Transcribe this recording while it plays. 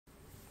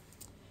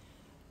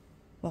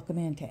Welcome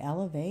into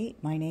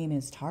Elevate. My name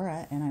is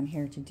Tara, and I'm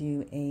here to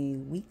do a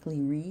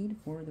weekly read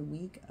for the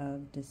week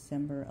of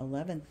December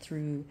 11th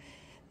through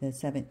the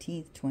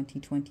 17th,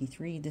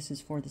 2023. This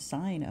is for the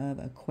sign of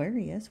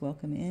Aquarius.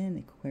 Welcome in,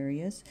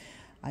 Aquarius.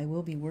 I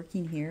will be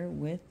working here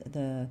with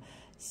the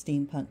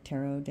Steampunk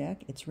Tarot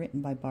deck. It's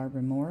written by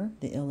Barbara Moore.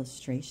 The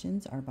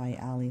illustrations are by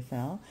Aly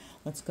Fell.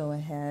 Let's go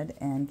ahead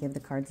and give the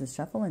cards a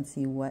shuffle and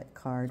see what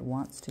card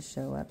wants to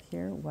show up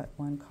here, what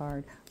one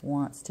card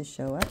wants to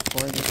show up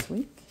for this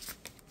week.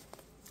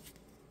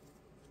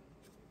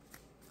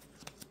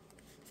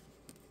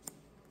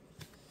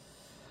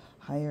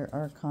 Higher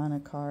Arcana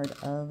card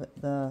of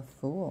the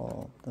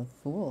Fool. The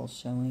Fool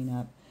showing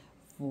up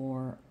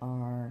for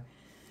our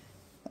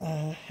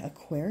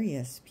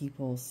Aquarius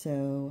people.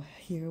 So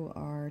you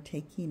are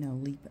taking a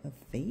leap of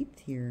faith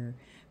here,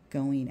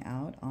 going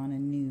out on a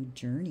new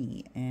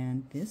journey.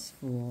 And this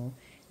Fool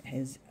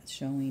is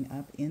showing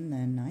up in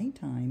the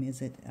nighttime.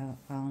 Is it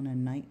on a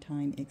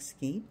nighttime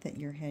escape that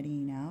you're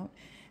heading out?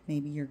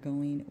 Maybe you're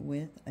going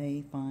with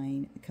a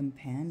fine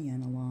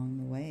companion along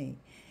the way.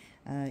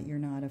 You're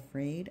not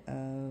afraid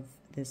of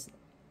this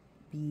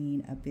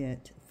being a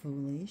bit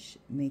foolish,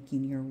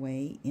 making your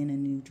way in a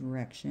new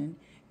direction.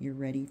 You're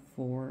ready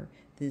for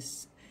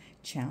this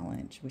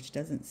challenge, which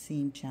doesn't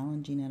seem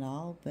challenging at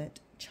all, but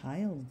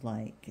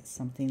childlike,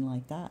 something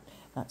like that.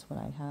 That's what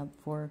I have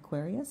for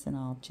Aquarius, and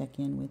I'll check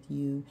in with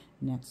you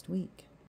next week.